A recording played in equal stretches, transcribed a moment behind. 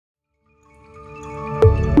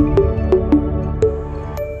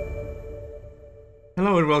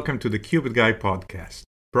Hello and welcome to the Qubit Guy podcast,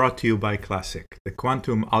 brought to you by Classic, the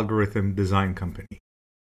quantum algorithm design company.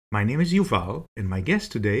 My name is Yuval, and my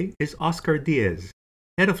guest today is Oscar Diez,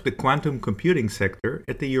 head of the quantum computing sector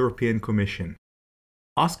at the European Commission.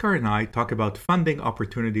 Oscar and I talk about funding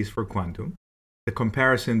opportunities for quantum, the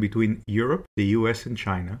comparison between Europe, the US, and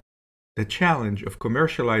China, the challenge of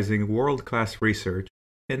commercializing world-class research,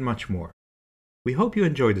 and much more. We hope you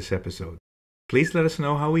enjoyed this episode. Please let us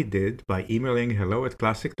know how we did by emailing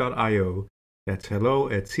hello@classic.io. That's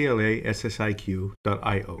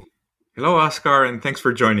hello@classiq.io. Hello, Oscar, and thanks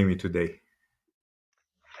for joining me today.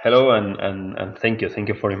 Hello, and thank you. Thank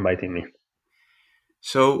you for inviting me.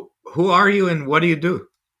 So, who are you and what do you do?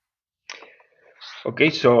 Okay,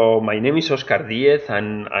 so my name is Oscar Diez,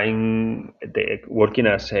 and I'm working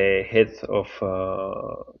as a head of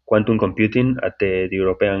quantum computing at the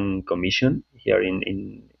European Commission here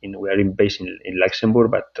we are based in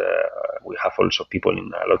Luxembourg, but we have also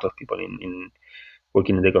a lot of people in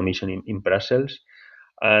working in the Commission in Brussels.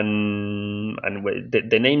 The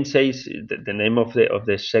name says the name of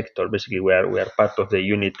the sector. Basically, we are part of the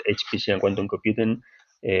unit HPC and quantum computing.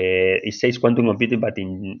 It says quantum computing, but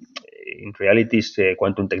in reality, it's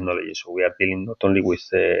quantum technology. So we are dealing not only with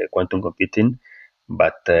quantum computing,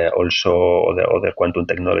 but also other quantum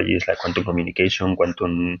technologies like quantum communication,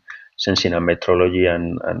 quantum sensing and metrology,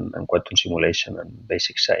 and quantum simulation and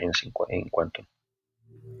basic science in quantum.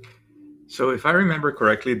 So, if I remember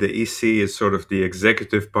correctly, the EC is sort of the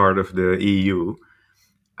executive part of the EU.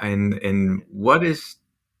 And what does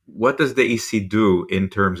the EC do in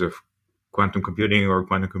terms of quantum computing or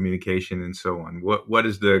quantum communication and so on? What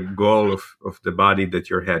is the goal of the body that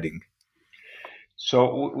you're heading?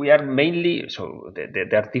 So we are mainly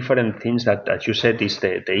there are different things that, as you said, is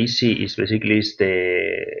the EC is basically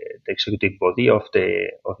the executive body of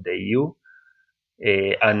the EU.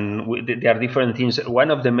 There are different things.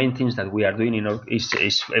 One of the main things that we are doing is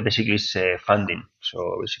basically funding.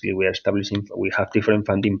 So basically, we have different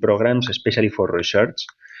funding programs, especially for research,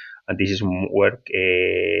 and this is where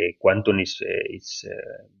quantum is.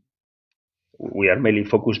 We are mainly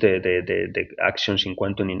focused the actions in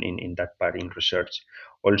quantum in that part in research.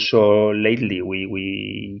 Also, lately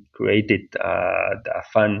we created a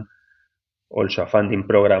fund, also a funding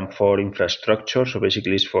program for infrastructure. So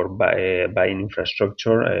basically, it's for buying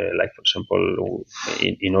infrastructure. Like for example,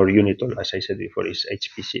 in our unit, as I said before, is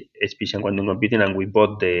HPC and quantum computing, and we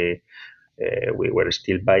bought we were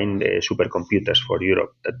still buying the supercomputers for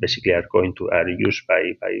Europe that basically are used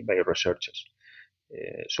by researchers.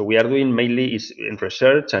 So we are doing mainly is in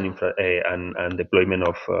research and deployment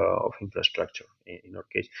of infrastructure. In our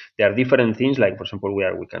case, there are different things. Like for example,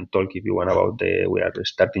 we can talk if you want about we are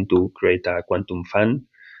starting to create a quantum fund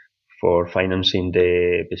for financing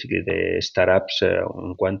basically the startups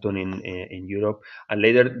on quantum in Europe. And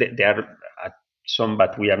later there are some,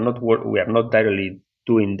 but we are not directly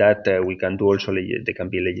doing that. We can do also there can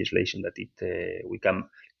be legislation that we can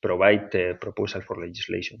provide proposal for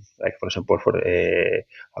legislation. Like for example, for a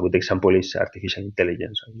good example is artificial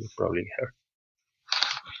intelligence. You probably heard.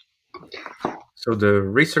 So the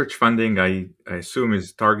research funding, I assume,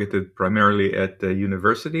 is targeted primarily at the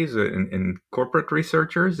universities and corporate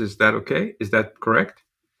researchers. Is that okay? Is that correct?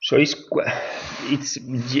 So it's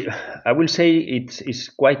I will say it's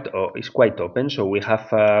quite open. So we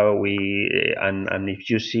have and if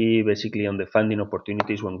you see basically on the funding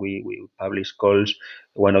opportunities when we publish calls,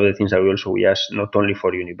 one of the things that we ask not only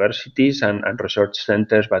for universities and research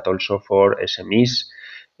centers but also for SMEs.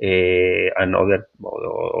 And other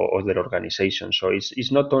organizations. So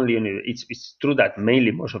it's not only it's true that mainly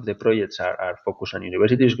most of the projects are focused on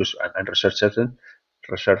universities and research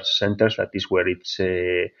centers. That is where it's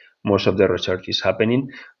most of the research is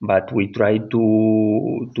happening. But we try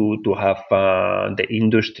to have the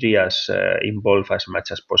industry as involved as much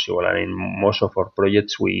as possible. And in most of our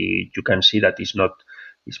projects, you can see that it's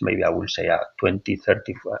maybe I will say 20,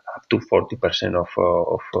 30, up to 40% of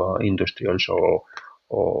industry also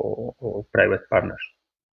or private partners.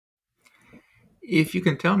 If you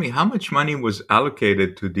can tell me how much money was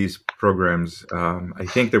allocated to these programs, I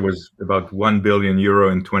think there was about 1 billion euro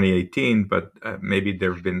in 2018, but maybe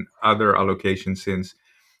there have been other allocations since.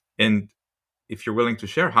 And if you're willing to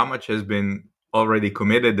share, how much has been already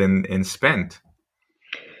committed and spent?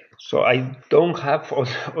 So I don't have all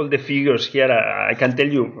the figures here. I can tell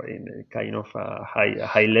you in a kind of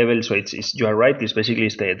high level. So you are right. It's basically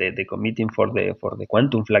the committee for the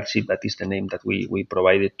quantum flagship. That is the name that we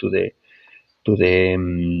provided to the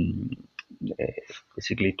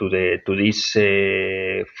basically to this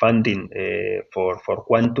funding for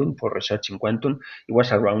quantum, for research in quantum. It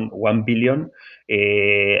was around 1 billion,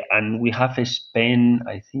 and we have spent,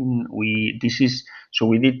 I think we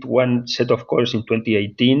did one set of calls in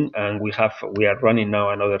 2018, and we are running now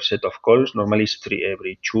another set of calls. Normally it's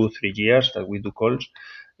every 2-3 years that we do calls,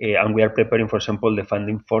 and we are preparing, for example, the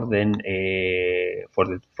funding for then for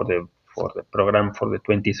the program for the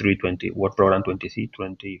 23-20 work program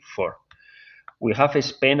 23-24. We have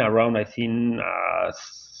spent around, I think,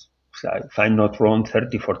 if I'm not wrong,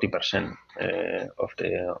 30-40%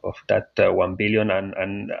 of that 1 billion,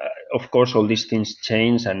 and of course all these things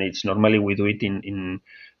change, and it's normally we do it in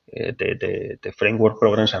the framework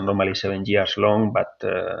programs are normally 7 years long, but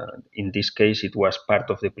in this case it was part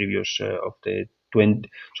of the previous of the 20,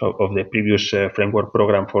 so of the previous framework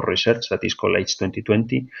program for research that is called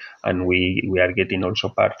H2020, and we are getting also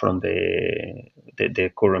part from the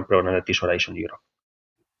current program that is Horizon Europe.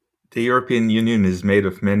 The European Union is made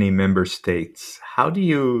of many member states. How do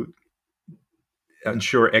you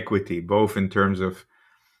ensure equity, both in terms of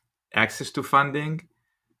access to funding,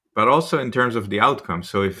 but also in terms of the outcome?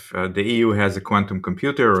 So if the EU has a quantum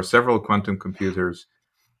computer or several quantum computers,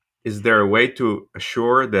 is there a way to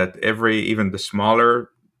assure that even the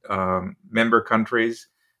smaller member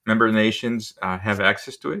nations have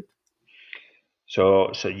access to it?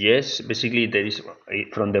 So yes, basically there is,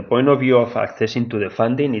 from the point of view of accessing to the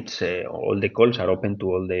funding, it's all the calls are open to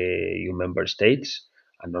all the EU member states,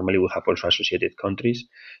 and normally we have also associated countries.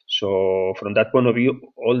 So from that point of view,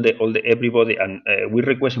 all the everybody, and we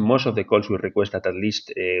request most of the calls. We request that at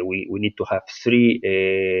least we need to have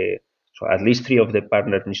three. So at least three of the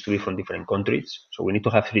partners needs to be from different countries. So we need to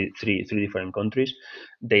have three different countries.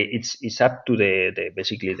 It's up to the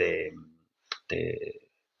basically the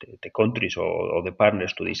the countries or the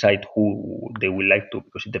partners to decide who they would like to,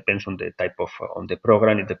 because it depends on the type of on the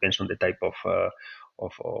program, it depends on the type of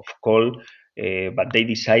call. But they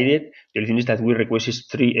decided. The only thing is that we request is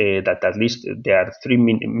three, that at least there are three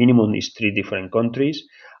minimum is three different countries.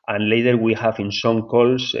 And later we have in some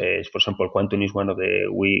calls, for example, quantum is one of the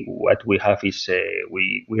what we have is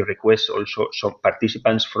we request also some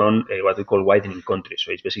participants from what we call widening countries.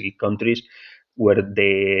 So it's basically countries where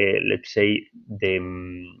let's say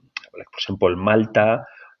like for example Malta,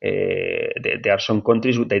 there are some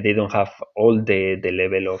countries that they don't have all the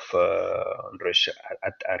level of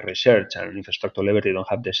research and infrastructure level. They don't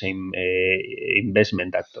have the same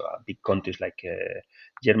investment that big countries like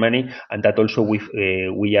Germany, and that also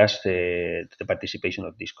we ask the participation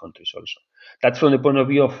of these countries also. That's from the point of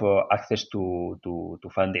view of access to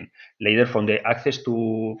funding. Later, from the access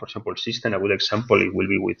to, for example, system, a good example it will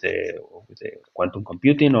be with the quantum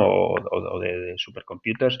computing or the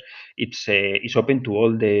supercomputers. It's open to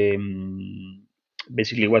all the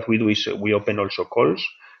basically what we do is we open also calls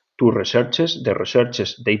to researchers. The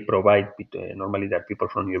researchers they provide normally there are people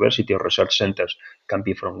from university or research centers, can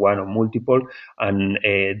be from one or multiple, and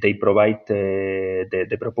they provide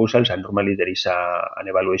the proposals, and normally there is an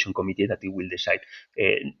evaluation committee that it will decide.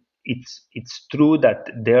 It's true that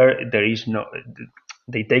there is no.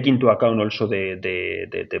 They take into account also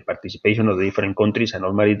the participation of the different countries, and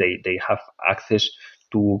normally they have access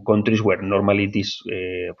to countries where normally this,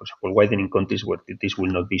 for example, widening countries where this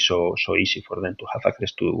will not be so easy for them to have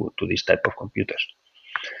access to this type of computers.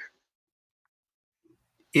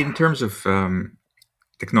 In terms of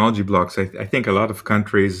technology blocks, I think a lot of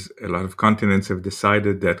countries, a lot of continents have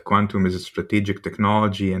decided that quantum is a strategic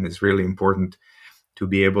technology and is really important to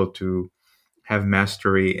be able to have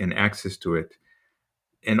mastery and access to it.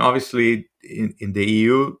 And obviously, in the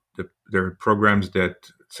EU, there are programs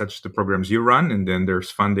such as the programs you run, and then there's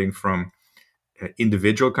funding from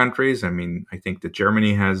individual countries. I mean, I think that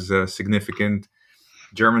Germany has significant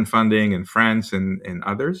German funding, and France and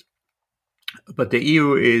others. But the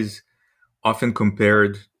EU is often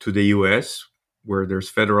compared to the US, where there's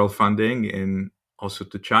federal funding, and also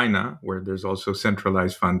to China, where there's also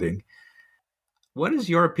centralized funding. What is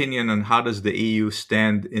your opinion on how does the EU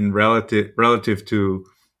stand in relative to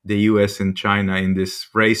the US and China in this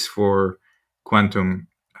race for quantum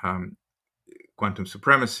quantum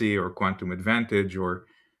supremacy or quantum advantage or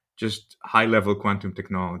just high level quantum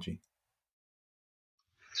technology?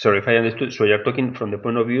 Sorry if I understood. So you're talking from the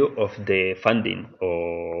point of view of the funding,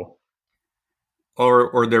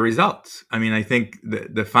 or the results. I mean, I think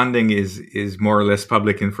the funding is more or less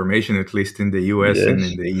public information, at least in the US and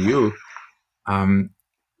yes. in the EU.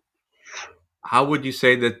 How would you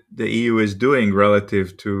say that the EU is doing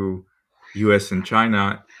relative to US and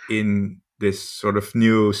China in this sort of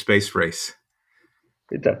new space race?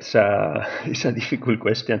 That's it's a difficult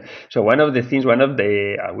question. So I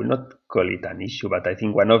will not call it an issue, but I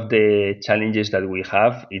think one of the challenges that we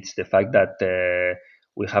have is the fact that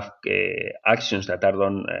we have actions that are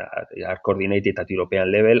done are coordinated at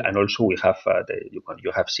European level, and also we have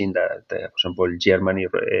you have seen that, for example, Germany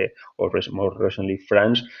or more recently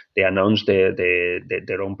France, they announced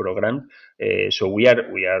their own program. So we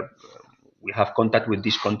have contact with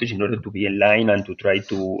these countries in order to be in line and to try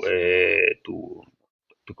to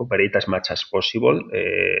cooperate as much as possible.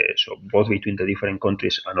 So both between the different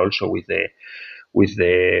countries and also with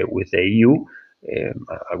the EU.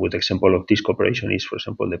 A good example of this cooperation is, for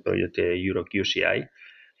example, the project EuroQCI.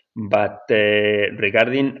 But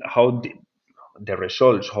regarding how the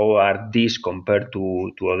results, how are these compared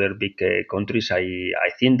to other big countries? I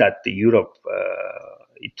think that Europe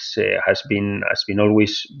it's has been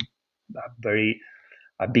always a very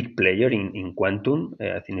a big player in quantum.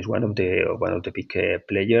 I think it's one of the big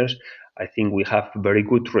players. I think we have very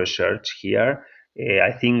good research here.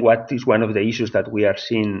 I think what is one of the issues that we are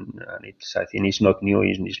seeing, and I think it's not new,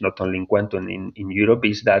 it's not only in quantum in Europe,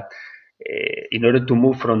 is that in order to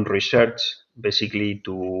move from research basically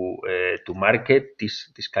to market,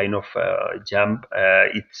 this kind of jump,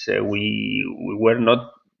 it's we were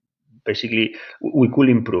not basically we could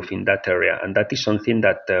improve in that area, and that is something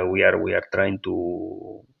that we are trying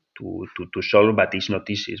to solve, but it's not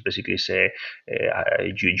easy. It's basically say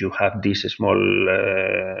you have these small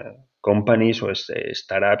companies or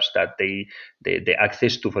startups that the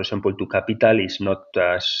access to, for example, to capital is not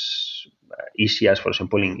as easy as, for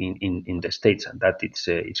example, in the States, and that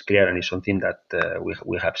it's clear and it's something that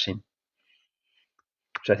we have seen.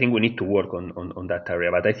 So I think we need to work on that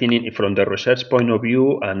area. But I think from the research point of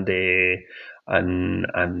view and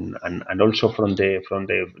and also from the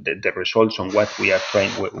results on what we are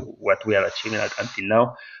trying, what we are achieving until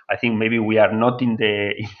now, I think maybe we are not in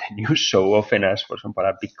the news so often as, for example,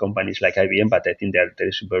 big companies like IBM. But I think there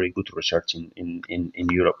is very good research in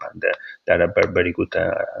Europe, and there are very good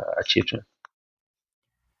achievements.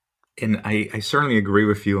 And I certainly agree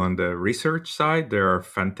with you on the research side. There are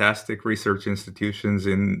fantastic research institutions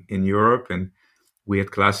in Europe, and we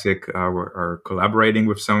at Classic are collaborating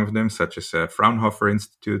with some of them, such as Fraunhofer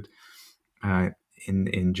Institute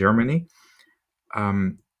in Germany.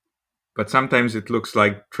 But sometimes it looks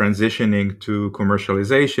like transitioning to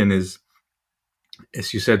commercialization is,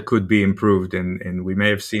 as you said, could be improved. And we may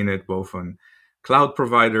have seen it both on cloud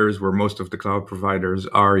providers, where most of the cloud providers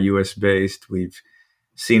are US based. We've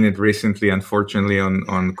seen it recently, unfortunately,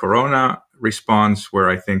 on Corona response, where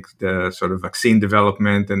I think the sort of vaccine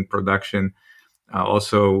development and production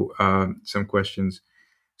also some questions.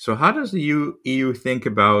 So how does the EU think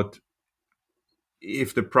about,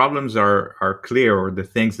 if the problems are clear or the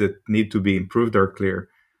things that need to be improved are clear,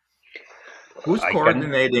 who's I can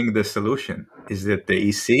coordinating the solution? Is it the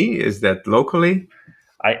EC? Is that locally?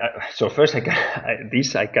 so first I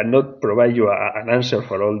cannot provide you an answer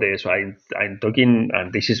for all this. So I'm talking,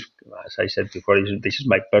 and this is, as I said before, this is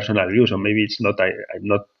my personal view. So maybe it's not. I'm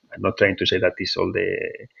not trying to say that this all the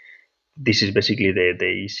this is basically the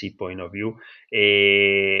easy point of view.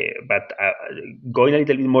 But going a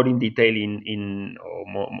little bit more in detail in or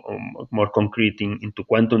more concrete into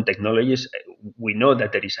quantum technologies, we know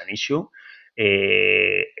that there is an issue.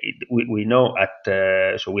 We know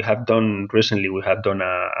so we have done recently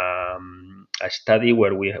a study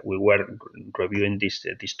where we were reviewing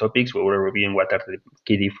these topics. We were reviewing what are the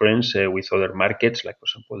key difference with other markets, like, for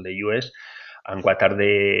example, the US, and what are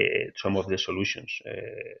some of the solutions.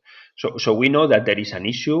 So we know that there is an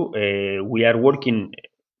issue. We are working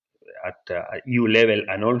at EU level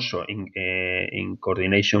and also in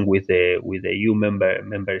coordination with the EU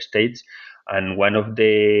member states. And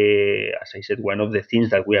as I said, one of the things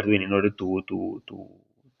that we are doing in order to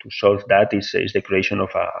solve that is the creation of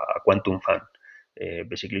a quantum fund.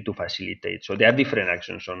 Basically to facilitate. So there are different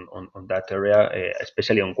actions on that area,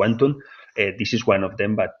 especially on quantum. This is one of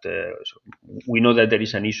them, but so we know that there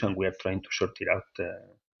is an issue and we are trying to sort it out.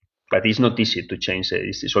 But it's not easy to change.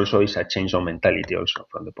 It's also a change of mentality also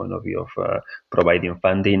from the point of view of providing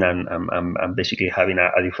funding and basically having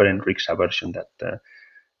a different risk aversion that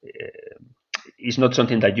is not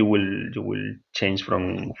something that you will change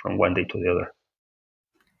from one day to the other.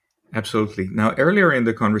 Absolutely. Now, earlier in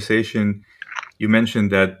the conversation, you mentioned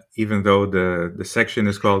that even though the section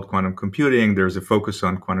is called quantum computing, there's a focus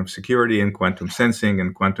on quantum security and quantum sensing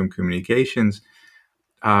and quantum communications.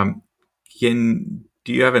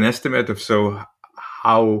 Do you have an estimate of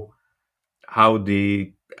how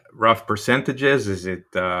the rough percentages? Is it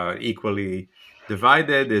equally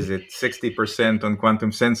divided? Is it 60% on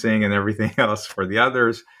quantum sensing and everything else for the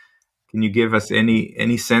others? Can you give us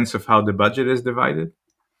any sense of how the budget is divided?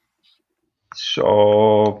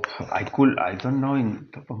 So I don't know in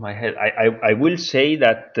top of my head. I will say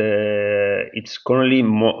that it's currently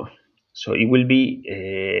more, so it will be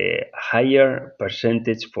a higher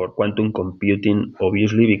percentage for quantum computing,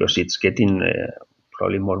 obviously, because it's getting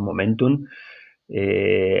probably more momentum.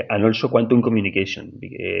 And also quantum communication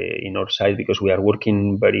in our side, because we are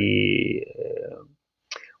working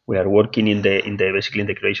in the basically in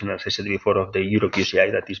the creation, as I said before, of the Europe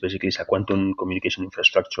UCI, that is basically a quantum communication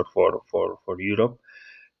infrastructure for Europe.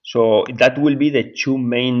 So that will be the two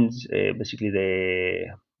main, basically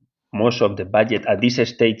the most of the budget at this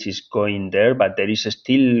stage is going there, but there is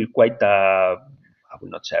still quite a, I will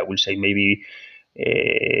not say, I will say maybe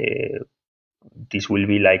uh, this will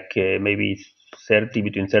be like maybe 30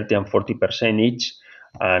 between 30 and 40% each,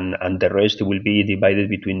 and the rest will be divided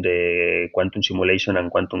between the quantum simulation and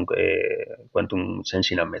quantum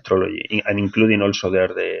sensing and metrology, and including also there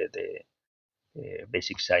the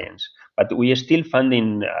basic science. But we are still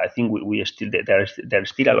funding. I think we are still there's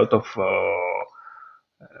still a lot of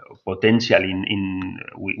potential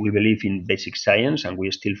we believe in basic science, and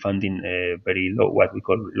we're still funding very low, what we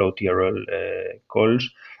call low TRL calls.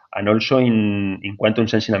 And also in quantum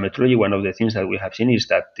sensing and metrology, one of the things that we have seen is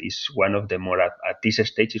that is one of the more at this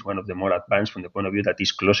stage is one of the more advanced from the point of view that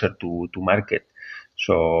is closer to market.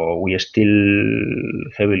 So we are still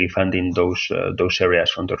heavily funding those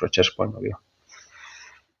areas from the research point of view.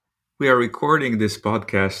 We are recording this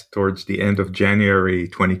podcast towards the end of January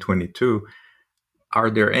 2022. Are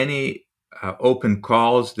there any open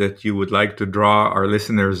calls that you would like to draw our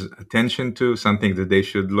listeners' attention to, something that they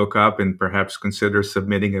should look up and perhaps consider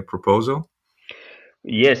submitting a proposal?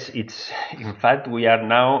 Yes, it's in fact we are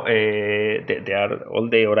now. They are all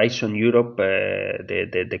the Horizon Europe.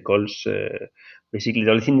 The calls. Basically,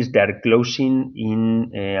 the only thing is they are closing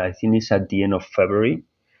in. I think it's at the end of February,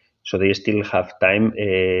 so they still have time.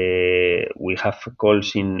 We have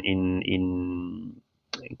calls in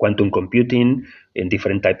quantum computing, in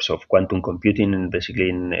different types of quantum computing, and basically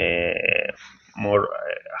in more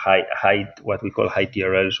high what we call high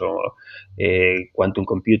TRLs, or quantum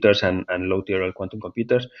computers, and low TRL quantum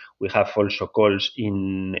computers. We have also calls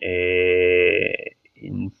in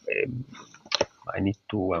I need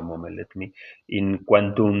to one moment. Let me in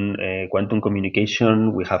quantum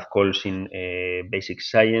communication. We have calls in basic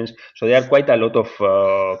science. So there are quite a lot of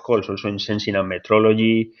calls also in sensing and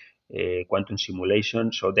metrology, quantum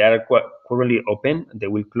simulation. So they are currently open. They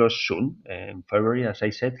will close soon in February, as I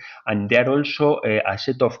said. And there are also a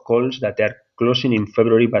set of calls that are closing in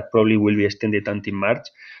February, but probably will be extended until March.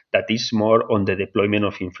 That is more on the deployment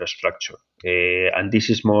of infrastructure. And this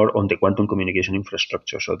is more on the quantum communication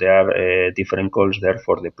infrastructure. So there are different calls there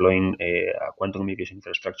for deploying a quantum communication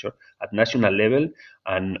infrastructure at national level,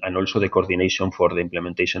 and also the coordination for the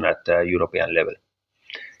implementation at European level.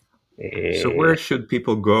 So where should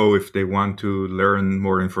people go if they want to learn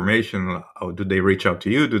more information? How do they reach out to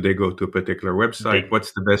you? Do they go to a particular website?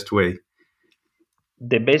 What's the best way?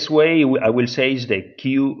 The best way, I will say, is the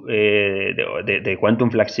quantum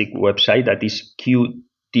flagship website, that is QT.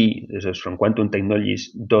 This is from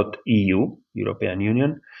quantumtechnologies.eu, European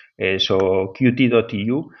Union. So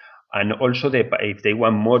qt.eu. And also, if they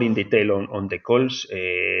want more in detail on the calls,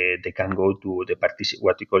 they can go to the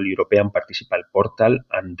what we call European Participant Portal,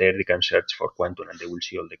 and there they can search for quantum, and they will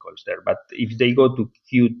see all the calls there. But if they go to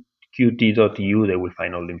qt.eu, they will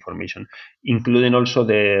find all the information, including also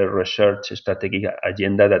the research strategic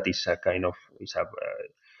agenda. That is a kind of it's a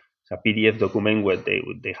PDF document where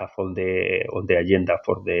they have all the agenda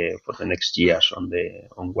for the next years on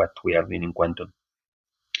what we are doing in quantum.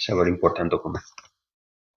 It's a very important document.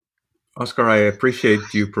 Oscar, I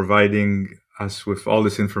appreciate you providing us with all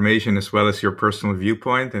this information as well as your personal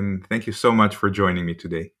viewpoint, and thank you so much for joining me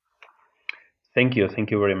today. Thank you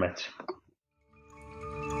very much.